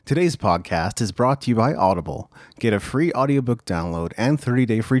Today's podcast is brought to you by Audible. Get a free audiobook download and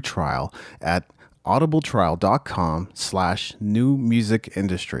 30-day free trial at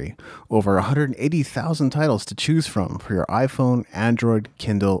audibletrial.com/newmusicindustry. Over 180,000 titles to choose from for your iPhone, Android,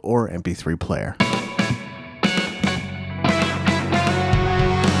 Kindle, or MP3 player.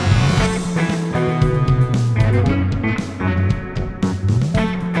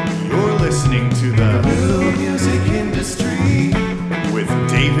 You're listening to the New Music Industry with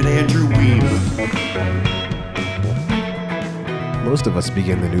David Andrew Weeb. Most of us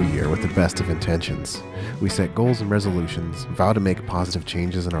begin the new year with the best of intentions. We set goals and resolutions, vow to make positive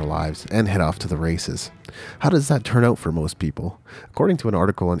changes in our lives, and head off to the races. How does that turn out for most people? According to an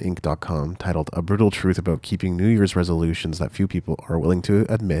article on Inc.com titled A Brutal Truth About Keeping New Year's Resolutions That Few People Are Willing to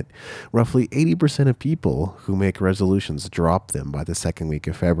Admit, roughly 80% of people who make resolutions drop them by the second week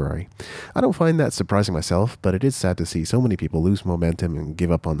of February. I don't find that surprising myself, but it is sad to see so many people lose momentum and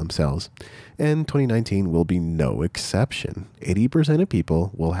give up on themselves. And 2019 will be no exception. 80% of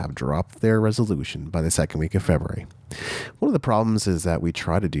people will have dropped their resolution by the second week of February. One of the problems is that we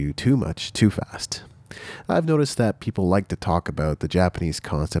try to do too much too fast. I've noticed that people like to talk about the Japanese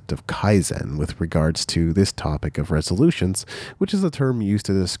concept of Kaizen with regards to this topic of resolutions, which is a term used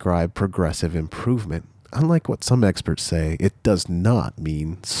to describe progressive improvement. Unlike what some experts say, it does not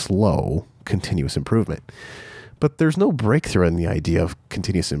mean slow, continuous improvement. But there's no breakthrough in the idea of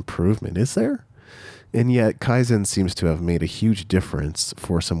continuous improvement, is there? And yet, Kaizen seems to have made a huge difference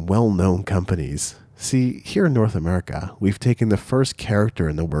for some well-known companies. See, here in North America, we've taken the first character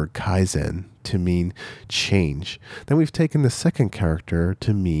in the word Kaizen to mean change. Then we've taken the second character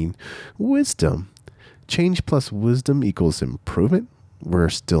to mean wisdom. Change plus wisdom equals improvement? We're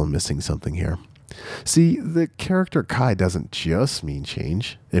still missing something here. See, the character Kai doesn't just mean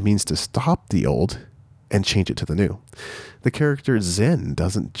change. It means to stop the old and change it to the new. The character Zen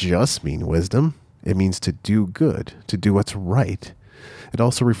doesn't just mean wisdom. It means to do good, to do what's right. It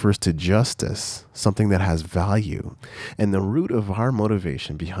also refers to justice, something that has value, and the root of our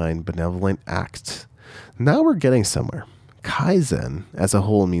motivation behind benevolent acts. Now we're getting somewhere. Kaizen as a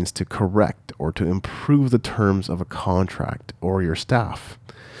whole means to correct or to improve the terms of a contract or your staff.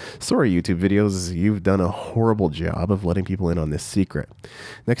 Sorry, YouTube videos, you've done a horrible job of letting people in on this secret.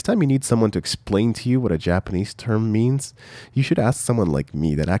 Next time you need someone to explain to you what a Japanese term means, you should ask someone like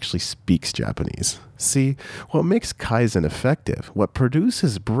me that actually speaks Japanese. See, what makes Kaizen effective, what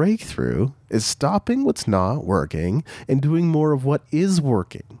produces breakthrough, is stopping what's not working and doing more of what is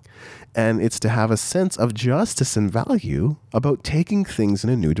working. And it's to have a sense of justice and value about taking things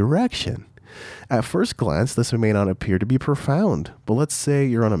in a new direction. At first glance, this may not appear to be profound, but let's say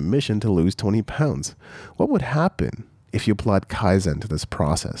you're on a mission to lose 20 pounds. What would happen if you applied Kaizen to this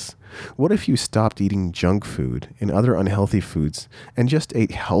process? What if you stopped eating junk food and other unhealthy foods and just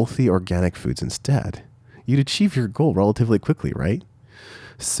ate healthy organic foods instead? You'd achieve your goal relatively quickly, right?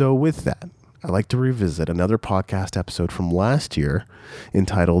 So with that, I'd like to revisit another podcast episode from last year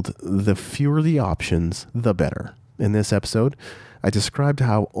entitled The Fewer the Options, the Better. In this episode, I described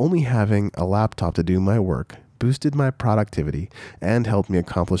how only having a laptop to do my work boosted my productivity and helped me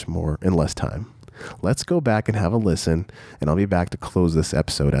accomplish more in less time. Let's go back and have a listen, and I'll be back to close this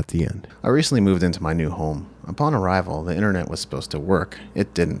episode at the end. I recently moved into my new home. Upon arrival, the internet was supposed to work.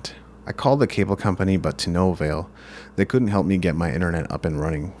 It didn't. I called the cable company, but to no avail. They couldn't help me get my internet up and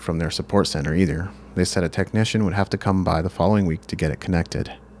running from their support center either. They said a technician would have to come by the following week to get it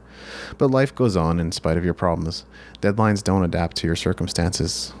connected. But life goes on in spite of your problems. Deadlines don't adapt to your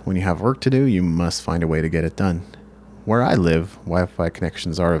circumstances. When you have work to do, you must find a way to get it done. Where I live, Wi-Fi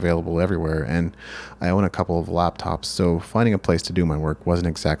connections are available everywhere, and I own a couple of laptops, so finding a place to do my work wasn't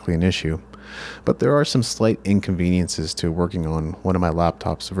exactly an issue. But there are some slight inconveniences to working on one of my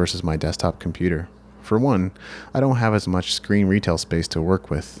laptops versus my desktop computer. For one, I don't have as much screen retail space to work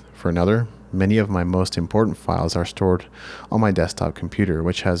with. For another, many of my most important files are stored on my desktop computer,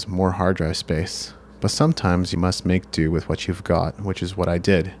 which has more hard drive space. But sometimes you must make do with what you've got, which is what I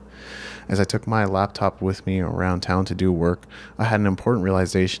did. As I took my laptop with me around town to do work, I had an important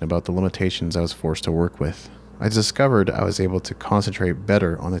realization about the limitations I was forced to work with. I discovered I was able to concentrate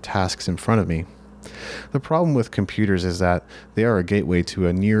better on the tasks in front of me. The problem with computers is that they are a gateway to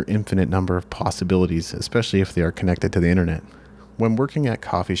a near infinite number of possibilities, especially if they are connected to the internet. When working at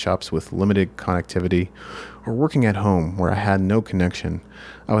coffee shops with limited connectivity, or working at home where I had no connection,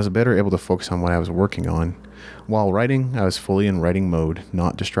 I was better able to focus on what I was working on. While writing, I was fully in writing mode,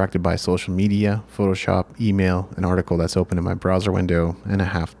 not distracted by social media, Photoshop, email, an article that's open in my browser window, and a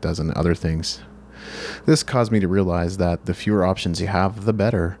half dozen other things. This caused me to realize that the fewer options you have, the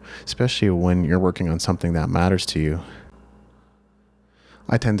better, especially when you're working on something that matters to you.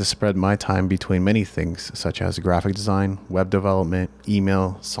 I tend to spread my time between many things such as graphic design, web development,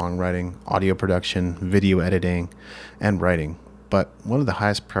 email, songwriting, audio production, video editing, and writing. But one of the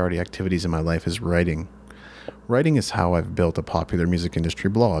highest priority activities in my life is writing. Writing is how I've built a popular music industry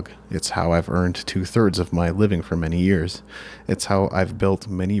blog. It's how I've earned 2/3 of my living for many years. It's how I've built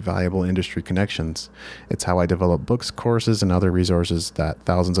many valuable industry connections. It's how I develop books, courses, and other resources that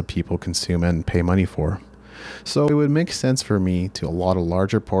thousands of people consume and pay money for. So it would make sense for me to allot a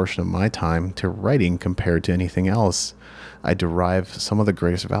larger portion of my time to writing compared to anything else. I derive some of the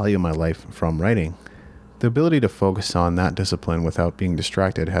greatest value in my life from writing. The ability to focus on that discipline without being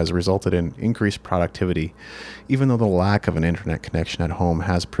distracted has resulted in increased productivity, even though the lack of an internet connection at home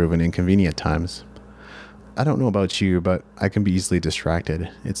has proven inconvenient at times. I don't know about you, but I can be easily distracted.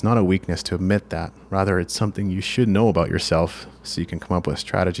 It's not a weakness to admit that. Rather, it's something you should know about yourself so you can come up with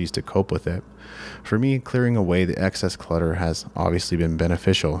strategies to cope with it. For me, clearing away the excess clutter has obviously been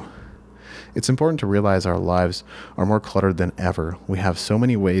beneficial. It's important to realize our lives are more cluttered than ever. We have so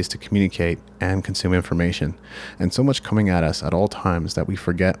many ways to communicate and consume information, and so much coming at us at all times that we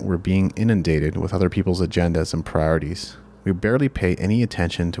forget we're being inundated with other people's agendas and priorities. We barely pay any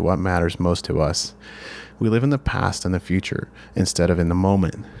attention to what matters most to us. We live in the past and the future instead of in the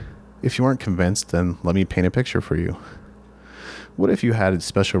moment. If you aren't convinced, then let me paint a picture for you. What if you had a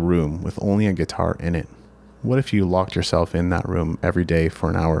special room with only a guitar in it? What if you locked yourself in that room every day for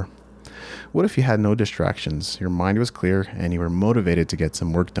an hour? What if you had no distractions, your mind was clear, and you were motivated to get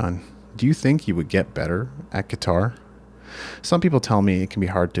some work done? Do you think you would get better at guitar? Some people tell me it can be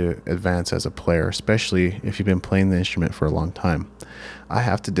hard to advance as a player, especially if you've been playing the instrument for a long time. I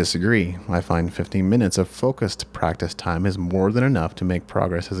have to disagree. I find 15 minutes of focused practice time is more than enough to make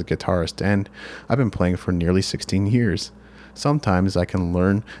progress as a guitarist, and I've been playing for nearly 16 years. Sometimes I can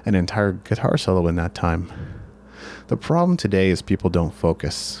learn an entire guitar solo in that time. The problem today is people don't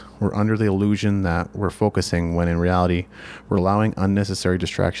focus. We're under the illusion that we're focusing when in reality, we're allowing unnecessary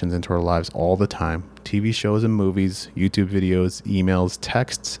distractions into our lives all the time. TV shows and movies, YouTube videos, emails,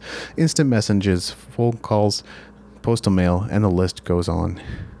 texts, instant messages, phone calls, postal mail, and the list goes on.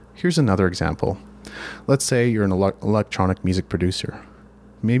 Here's another example. Let's say you're an electronic music producer.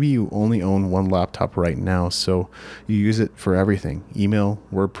 Maybe you only own one laptop right now, so you use it for everything: email,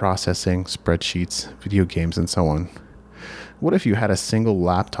 word processing, spreadsheets, video games, and so on. What if you had a single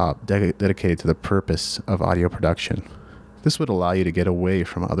laptop dedicated to the purpose of audio production? This would allow you to get away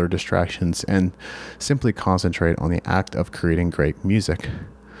from other distractions and simply concentrate on the act of creating great music.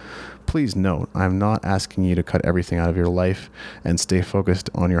 Please note, I'm not asking you to cut everything out of your life and stay focused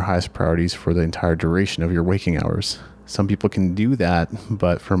on your highest priorities for the entire duration of your waking hours. Some people can do that,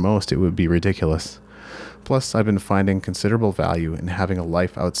 but for most it would be ridiculous. Plus, I've been finding considerable value in having a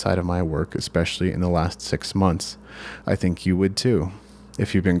life outside of my work, especially in the last 6 months. I think you would too.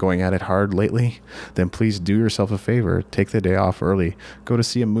 If you've been going at it hard lately, then please do yourself a favor. Take the day off early. Go to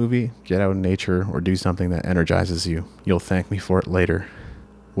see a movie, get out in nature, or do something that energizes you. You'll thank me for it later.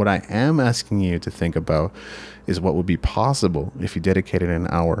 What I am asking you to think about is what would be possible if you dedicated an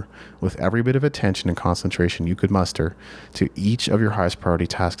hour with every bit of attention and concentration you could muster to each of your highest priority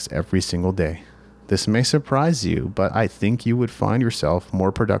tasks every single day. This may surprise you, but I think you would find yourself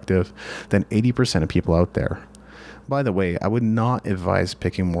more productive than 80% of people out there. By the way, I would not advise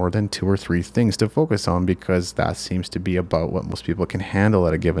picking more than 2 or 3 things to focus on because that seems to be about what most people can handle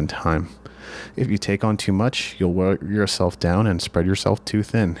at a given time. If you take on too much, you'll wear yourself down and spread yourself too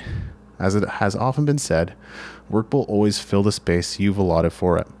thin. As it has often been said, work will always fill the space you've allotted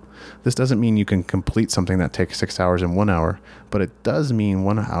for it. This doesn't mean you can complete something that takes 6 hours in 1 hour, but it does mean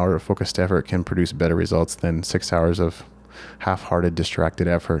 1 hour of focused effort can produce better results than 6 hours of half-hearted, distracted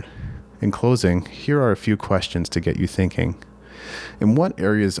effort. In closing, here are a few questions to get you thinking. In what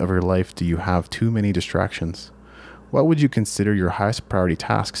areas of your life do you have too many distractions? What would you consider your highest priority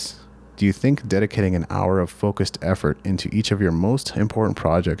tasks? Do you think dedicating an hour of focused effort into each of your most important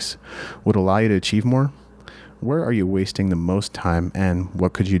projects would allow you to achieve more? Where are you wasting the most time, and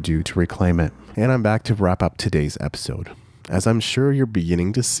what could you do to reclaim it? And I'm back to wrap up today's episode. As I'm sure you're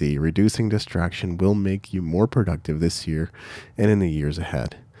beginning to see, reducing distraction will make you more productive this year and in the years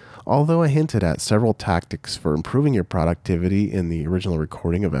ahead. Although I hinted at several tactics for improving your productivity in the original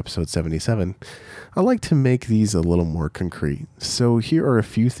recording of episode 77, I like to make these a little more concrete. So here are a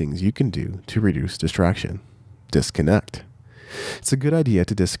few things you can do to reduce distraction. Disconnect. It's a good idea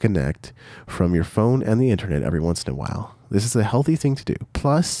to disconnect from your phone and the internet every once in a while. This is a healthy thing to do.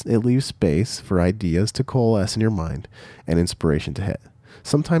 Plus, it leaves space for ideas to coalesce in your mind and inspiration to hit.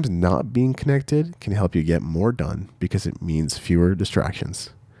 Sometimes not being connected can help you get more done because it means fewer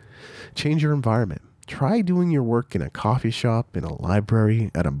distractions. Change your environment. Try doing your work in a coffee shop, in a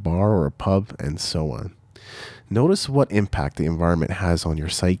library, at a bar or a pub, and so on. Notice what impact the environment has on your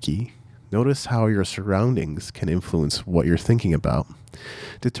psyche. Notice how your surroundings can influence what you're thinking about.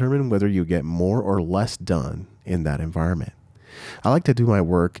 Determine whether you get more or less done in that environment. I like to do my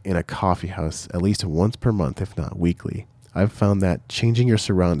work in a coffee house at least once per month, if not weekly. I've found that changing your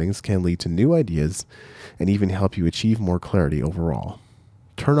surroundings can lead to new ideas and even help you achieve more clarity overall.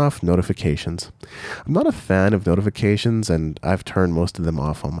 Turn off notifications. I'm not a fan of notifications, and I've turned most of them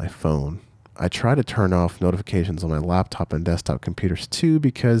off on my phone. I try to turn off notifications on my laptop and desktop computers too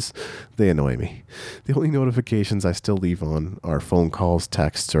because they annoy me. The only notifications I still leave on are phone calls,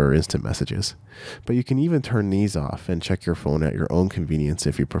 texts, or instant messages. But you can even turn these off and check your phone at your own convenience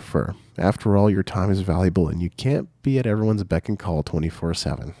if you prefer. After all, your time is valuable and you can't be at everyone's beck and call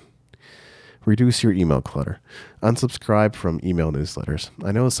 24/7. Reduce your email clutter. Unsubscribe from email newsletters.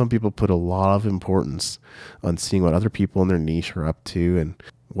 I know some people put a lot of importance on seeing what other people in their niche are up to, and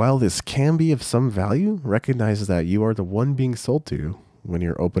while this can be of some value, recognize that you are the one being sold to when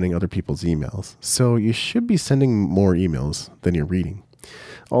you're opening other people's emails. So you should be sending more emails than you're reading.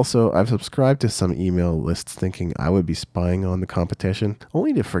 Also, I've subscribed to some email lists thinking I would be spying on the competition,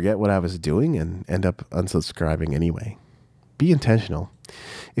 only to forget what I was doing and end up unsubscribing anyway. Be intentional.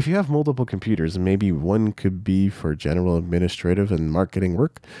 If you have multiple computers, maybe one could be for general administrative and marketing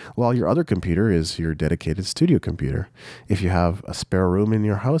work, while your other computer is your dedicated studio computer. If you have a spare room in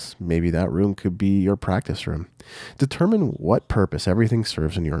your house, maybe that room could be your practice room. Determine what purpose everything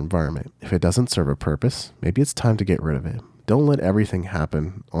serves in your environment. If it doesn't serve a purpose, maybe it's time to get rid of it. Don't let everything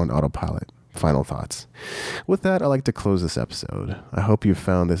happen on autopilot. Final thoughts. With that, I'd like to close this episode. I hope you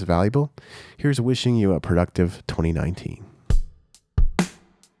found this valuable. Here's wishing you a productive 2019.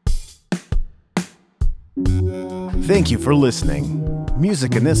 Thank you for listening.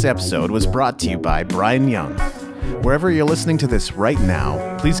 Music in this episode was brought to you by Brian Young. Wherever you're listening to this right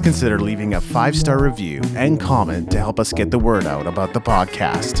now, please consider leaving a 5-star review and comment to help us get the word out about the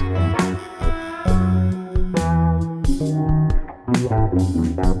podcast.